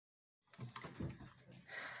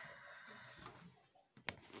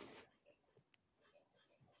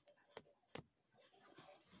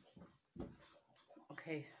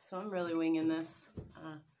Okay, so I'm really winging this.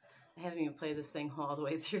 I haven't even played this thing all the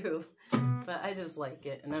way through, but I just like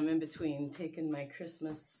it. And I'm in between taking my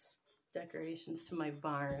Christmas decorations to my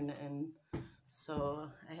barn, and so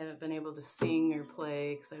I haven't been able to sing or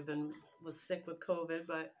play because was sick with COVID,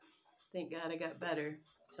 but thank God I got better.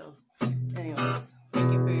 So anyways,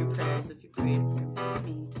 thank you for your prayers if you prayed for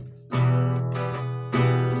me.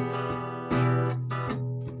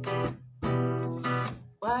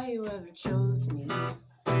 Why you ever chose me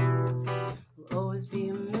will always be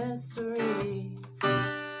a mystery.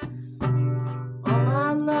 All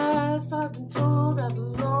my life I've been told I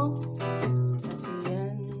belong at the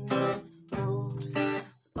end of the road.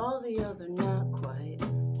 All the other not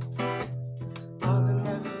quites, all that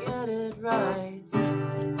never get it right.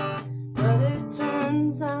 But it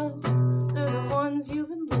turns out they're the ones you've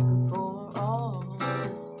been looking for all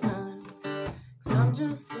this time. 'Cause I'm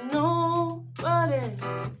just a nobody,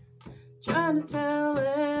 trying to tell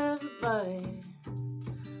everybody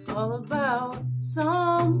all about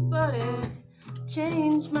somebody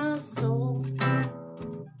changed my soul.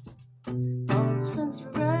 Oh, since you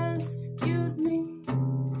rescued me,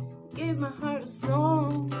 gave my heart a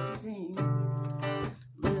song to sing,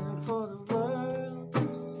 living for the world to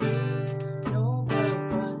see, nobody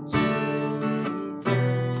but Jesus.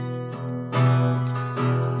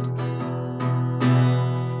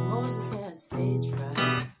 Moses had stage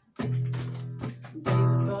fright,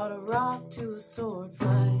 David brought a rock to a sword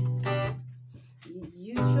fight.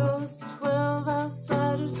 You chose 12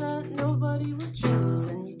 outsiders that nobody would choose,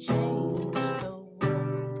 and you changed the world.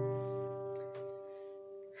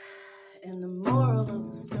 And the moral of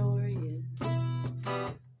the story is,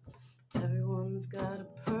 everyone's got a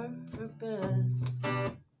purpose.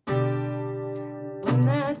 When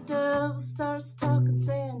that devil starts talking,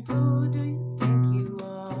 saying, who do you think you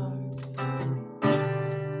are?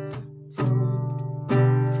 Tell him,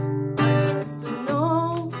 I'm just a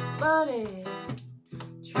nobody,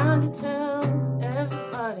 trying to tell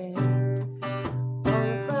everybody all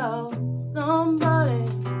about somebody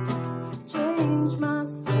changed my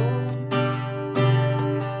soul.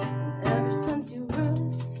 And ever since you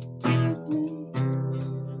rescued me,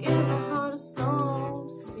 gave my heart a song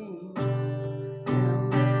to sing, and I'm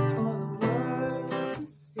living for the world to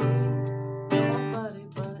see, nobody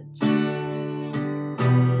but Jesus.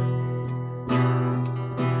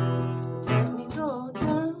 So let me go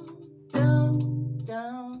down, down,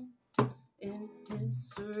 down in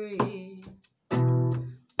history.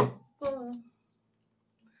 What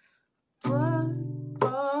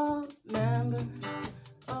member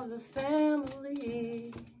of the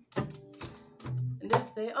family? And if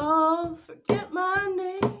they all forget my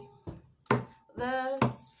name,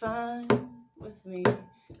 that's fine with me,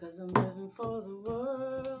 'cause I'm living for the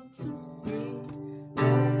world to see,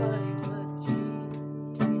 nobody but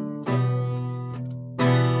Jesus.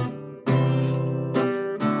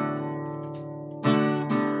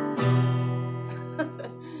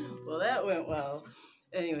 Well, that went well.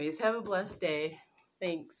 Anyways, have a blessed day.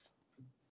 Thanks.